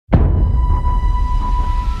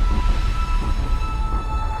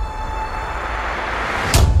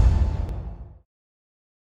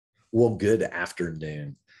Well, good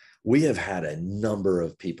afternoon. We have had a number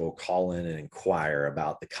of people call in and inquire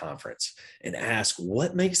about the conference and ask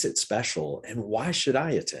what makes it special and why should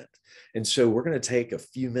I attend? And so we're going to take a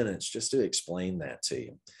few minutes just to explain that to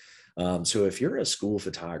you. So if you're a school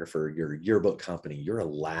photographer, you're a yearbook company, you're a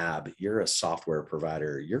lab, you're a software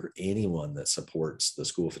provider, you're anyone that supports the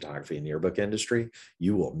school photography and yearbook industry,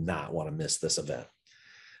 you will not want to miss this event.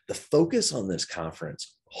 The focus on this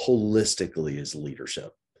conference holistically is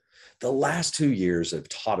leadership. The last 2 years have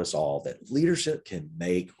taught us all that leadership can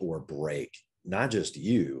make or break not just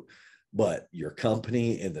you, but your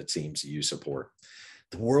company and the teams you support.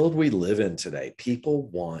 The world we live in today, people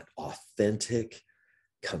want authentic,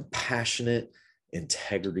 compassionate,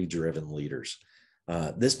 integrity-driven leaders.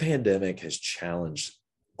 This pandemic has challenged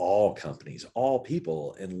all companies, all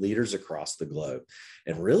people, and leaders across the globe,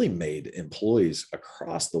 and really made employees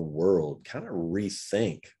across the world kind of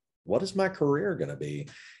rethink, what is my career going to be?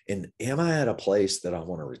 And am I at a place that I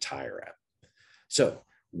want to retire at? So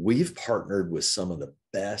we've partnered with some of the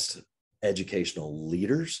best educational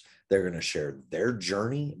leaders. They're going to share their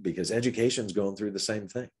journey because education is going through the same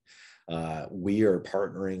thing. We are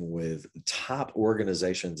partnering with top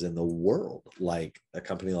organizations in the world, like a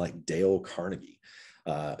company like Dale Carnegie,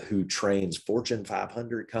 who trains Fortune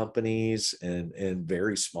 500 companies and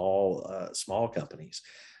very small companies.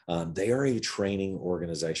 They are a training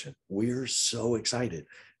organization. We're so excited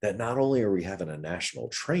that not only are we having a national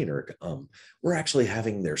trainer, we're actually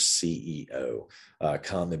having their CEO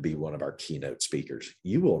come and be one of our keynote speakers.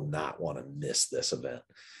 You will not want to miss this event.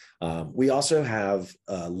 We also have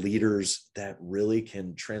leaders that really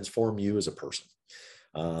can transform you as a person.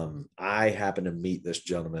 I happened to meet this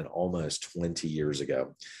gentleman almost 20 years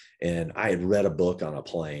ago, and I had read a book on a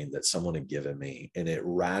plane that someone had given me, and it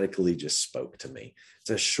radically just spoke to me. It's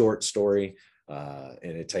a short story, and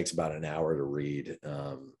it takes about an hour to read,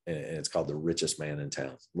 and it's called The Richest Man in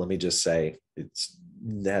Town. Let me just say, it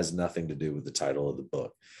has nothing to do with the title of the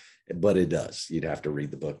book, but it does. You'd have to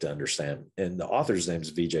read the book to understand. And the author's name is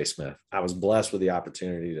VJ Smith. I was blessed with the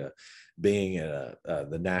opportunity to being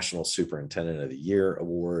the National Superintendent of the Year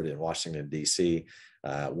award in Washington, D.C.,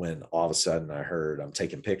 when all of a sudden I heard I'm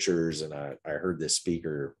taking pictures and I heard this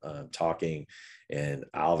speaker talking, and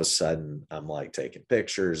all of a sudden I'm like taking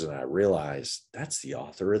pictures and I realized that's the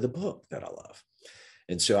author of the book that I love.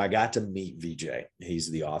 And so I got to meet VJ.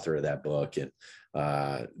 He's the author of that book. And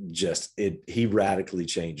he radically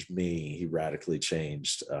changed me. He radically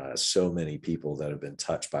changed so many people that have been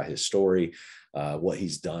touched by his story, what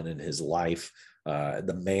he's done in his life,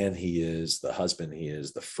 the man he is, the husband he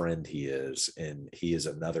is, the friend he is. And he is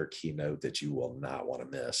another keynote that you will not want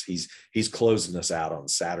to miss. He's closing us out on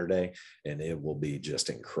Saturday, and it will be just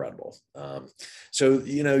incredible. So,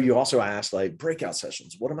 you also asked, like, breakout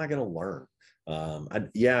sessions. What am I going to learn?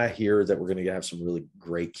 I hear that we're going to have some really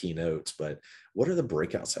great keynotes, but what are the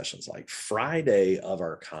breakout sessions like? Friday of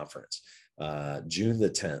our conference, June the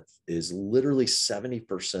 10th, is literally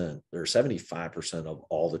 70% or 75% of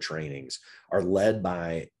all the trainings are led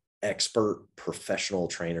by expert professional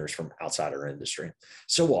trainers from outside our industry.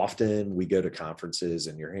 So often we go to conferences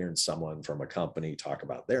and you're hearing someone from a company talk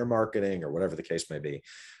about their marketing or whatever the case may be.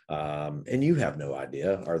 And you have no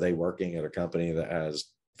idea, are they working at a company that has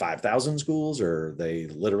 5,000 schools, or are they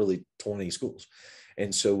literally 20 schools?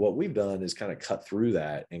 And so what we've done is kind of cut through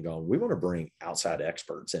that and gone, we want to bring outside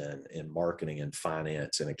experts in marketing and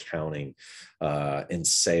finance and accounting, and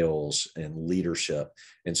sales and leadership.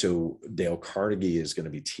 And so Dale Carnegie is going to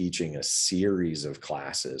be teaching a series of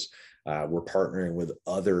classes. We're partnering with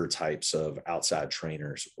other types of outside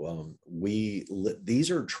trainers. These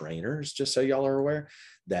are trainers, just so y'all are aware,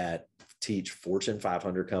 that teach Fortune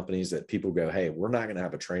 500 companies that people go, hey, we're not going to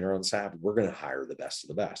have a trainer on staff. We're going to hire the best of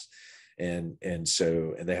the best. And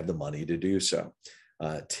they have the money to do so.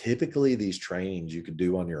 Typically these trainings you could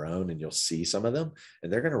do on your own, and you'll see some of them,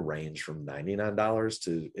 and they're going to range from $99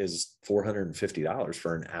 to $450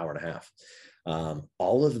 for an hour and a half.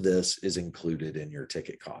 All of this is included in your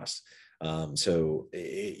ticket cost.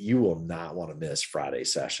 You will not want to miss Friday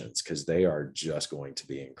sessions because they are just going to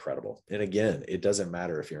be incredible. And again, it doesn't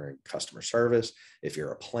matter if you're in customer service, if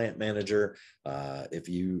you're a plant manager, if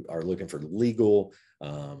you are looking for legal,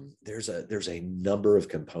 there's a number of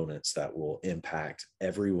components that will impact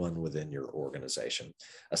everyone within your organization,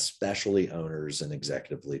 especially owners and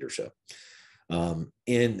executive leadership.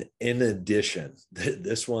 In addition,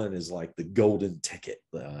 this one is like the golden ticket,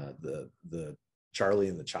 the Charlie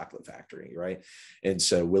and the Chocolate Factory, right? And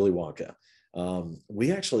so Willy Wonka.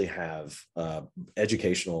 We actually have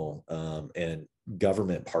educational and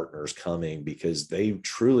government partners coming because they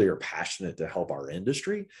truly are passionate to help our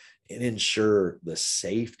industry and ensure the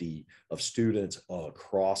safety of students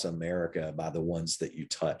across America by the ones that you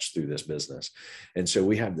touch through this business. And so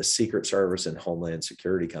we have the Secret Service and Homeland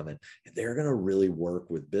Security coming, and they're going to really work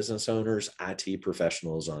with business owners, IT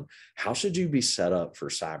professionals on how should you be set up for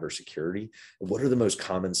cybersecurity? What are the most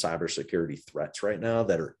common cybersecurity threats right now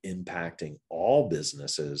that are impacting all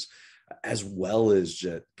businesses, as well as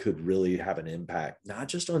just could really have an impact, not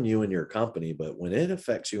just on you and your company, but when it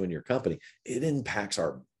affects you and your company, it impacts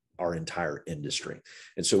our entire industry.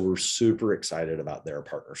 And so we're super excited about their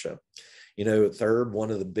partnership. You know, third,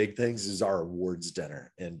 one of the big things is our awards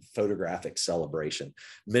dinner and photographic celebration.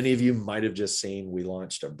 Many of you might have just seen, we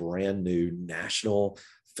launched a brand new national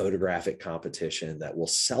photographic competition that will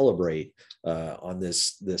celebrate on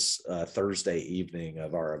this Thursday evening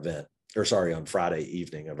of our event, or sorry, on Friday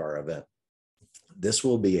evening of our event. This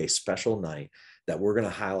will be a special night that we're going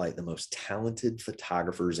to highlight the most talented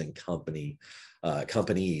photographers and companies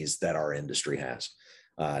that our industry has.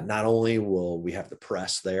 Not only will we have the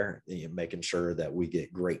press there, making sure that we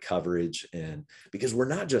get great coverage, and because we're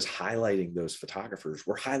not just highlighting those photographers,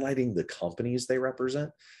 we're highlighting the companies they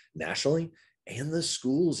represent nationally and the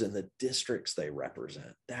schools and the districts they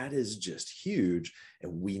represent. That is just huge.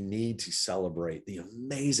 And we need to celebrate the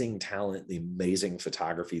amazing talent, the amazing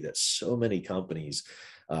photography that so many companies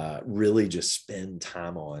really just spend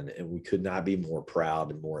time on. And we could not be more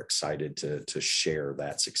proud and more excited to share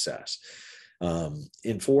that success.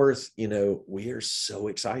 And fourth, you know, we are so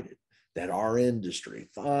excited that our industry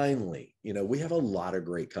finally, you know, we have a lot of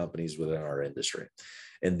great companies within our industry,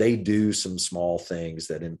 and they do some small things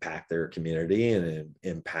that impact their community and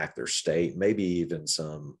impact their state, maybe even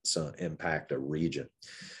some impact a region.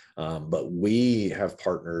 But we have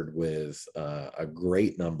partnered with a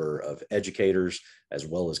great number of educators, as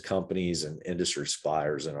well as companies and industry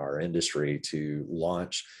suppliers in our industry, to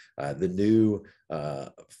launch the new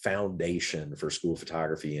foundation for school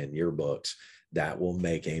photography and yearbooks that will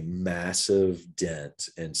make a massive dent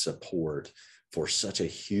and support for such a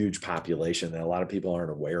huge population that a lot of people aren't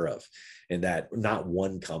aware of, and that not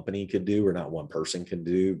one company could do or not one person can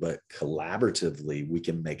do, but collaboratively we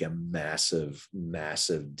can make a massive,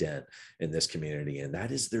 massive dent in this community. And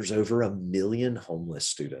that is, there's over 1 million homeless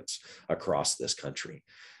students across this country.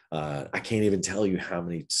 I can't even tell you how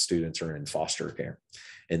many students are in foster care.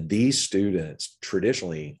 And these students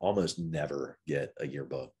traditionally almost never get a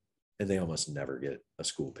yearbook, and they almost never get a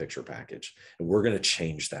school picture package. And we're going to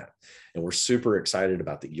change that. And we're super excited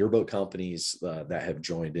about the yearbook companies that have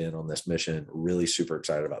joined in on this mission, really super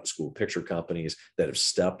excited about the school picture companies that have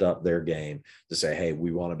stepped up their game to say, hey,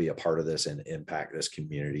 we want to be a part of this and impact this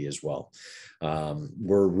community as well.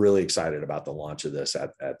 We're really excited about the launch of this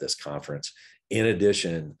at this conference. In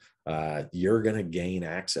addition, you're going to gain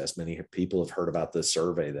access. Many people have heard about this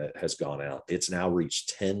survey that has gone out. It's now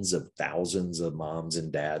reached tens of thousands of moms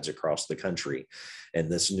and dads across the country, and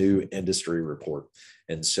this new industry report.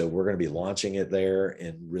 And so we're going to be launching it there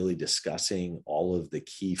and really discussing all of the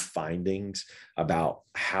key findings about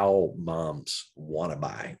how moms want to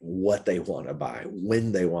buy, what they want to buy,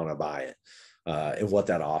 when they want to buy it. And what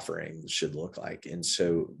that offering should look like. And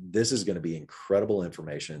so this is going to be incredible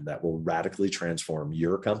information that will radically transform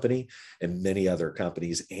your company and many other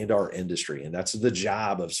companies and our industry. And that's the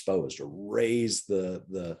job of SPO, is to raise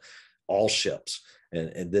the all ships.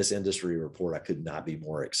 And this industry report, I could not be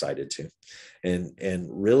more excited to. And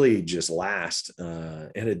really just last,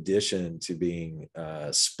 in addition to being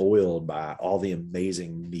spoiled by all the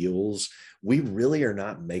amazing meals, we really are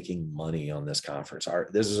not making money on this conference.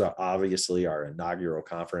 This is obviously our inaugural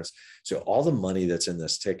conference. So all the money that's in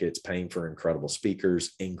this ticket is paying for incredible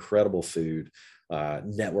speakers, incredible food,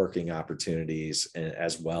 networking opportunities,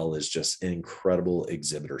 as well as just incredible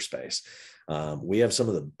exhibitor space. We have some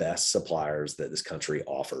of the best suppliers that this country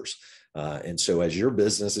offers. And so as your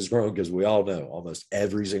business is growing, because we all know almost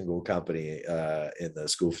every single company in the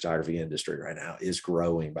school photography industry right now is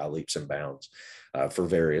growing by leaps and bounds for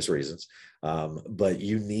various reasons. But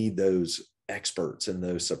you need those experts and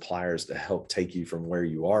those suppliers to help take you from where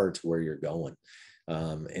you are to where you're going.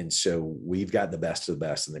 And so we've got the best of the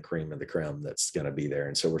best and the cream of the creme that's going to be there.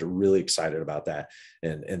 And so we're really excited about that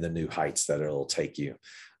and the new heights that it'll take you.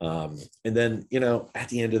 And then, you know, at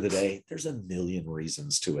the end of the day, there's a million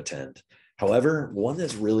reasons to attend. However, one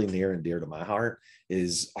that's really near and dear to my heart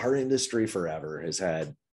is our industry forever has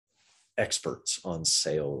had experts on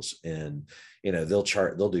sales, and you know,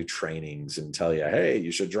 they'll do trainings and tell you, hey,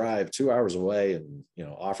 you should drive 2 hours away and, you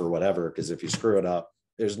know, offer whatever, because if you screw it up,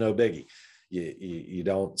 there's no biggie. You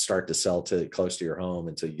don't start to sell to close to your home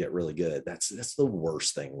until you get really good. That's the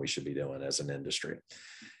worst thing we should be doing as an industry.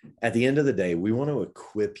 At the end of the day, we want to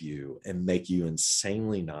equip you and make you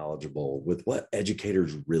insanely knowledgeable with what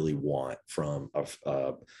educators really want from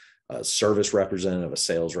a service representative, a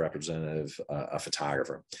sales representative, a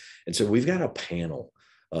photographer. And so we've got a panel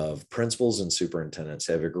of principals and superintendents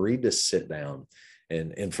have agreed to sit down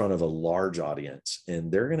in front of a large audience,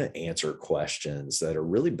 and they're going to answer questions that are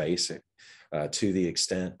really basic to the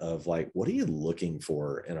extent of like, what are you looking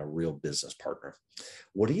for in a real business partner?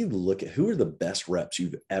 What do you look at? Who are the best reps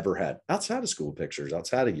you've ever had outside of school pictures,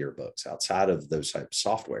 outside of yearbooks, outside of those types of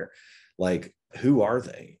software? Like, who are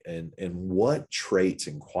they, and what traits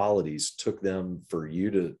and qualities took them for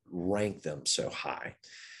you to rank them so high?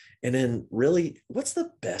 And then really, what's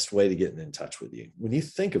the best way to get in touch with you? When you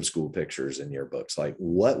think of school pictures in your books, like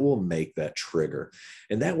what will make that trigger?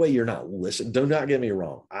 And that way you're not listening. Do not get me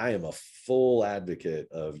wrong. I am a full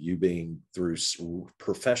advocate of you being through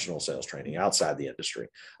professional sales training outside the industry,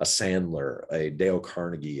 a Sandler, a Dale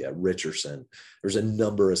Carnegie, a Richardson. There's a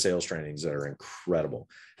number of sales trainings that are incredible.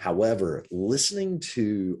 However, listening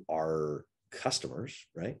to our customers,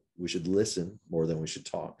 right? We should listen more than we should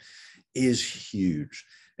talk, is huge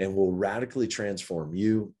and will radically transform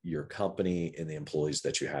you, your company, and the employees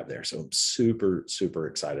that you have there. So I'm super, super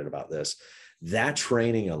excited about this. That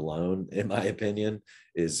training alone, in my opinion,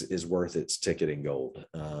 is worth its ticket in gold,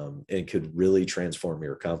 and could really transform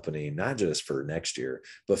your company, not just for next year,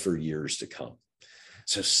 but for years to come.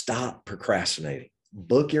 So stop procrastinating.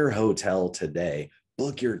 Book your hotel today.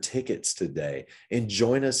 Book your tickets today and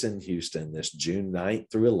join us in Houston this June 9th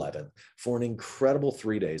through 11th for an incredible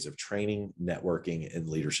 3 days of training, networking, and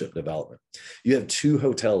leadership development. You have 2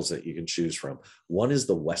 hotels that you can choose from. One is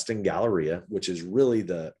the Westin Galleria, which is really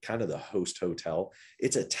the kind of the host hotel.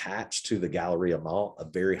 It's attached to the Galleria Mall, a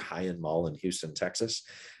very high-end mall in Houston, Texas.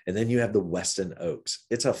 And then you have the Westin Oaks.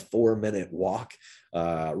 It's a 4-minute walk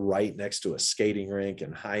right next to a skating rink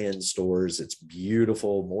and high-end stores. It's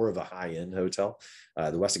beautiful, more of a high-end hotel.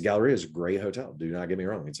 The Westin Galleria is a great hotel. Do not get me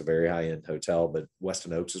wrong. It's a very high-end hotel, but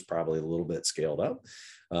Westin Oaks is probably a little bit scaled up.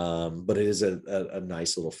 But it is a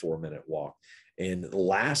nice little 4-minute walk. And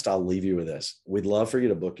last, I'll leave you with this. We'd love for you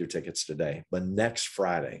to book your tickets today, but next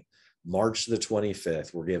Friday, March the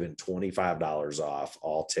 25th, we're giving $25 off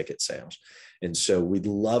all ticket sales. And so we'd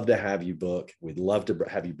love to have you book. We'd love to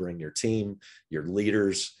have you bring your team, your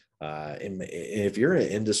leaders. And if you're an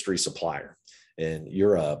industry supplier and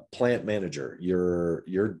you're a plant manager,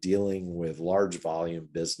 you're dealing with large volume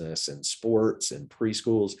business and sports and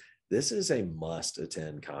preschools, this is a must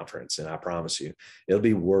attend conference. And I promise you, it'll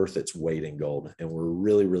be worth its weight in gold. And we're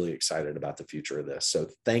really, really excited about the future of this. So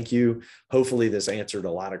thank you. Hopefully this answered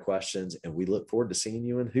a lot of questions, and we look forward to seeing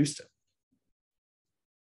you in Houston.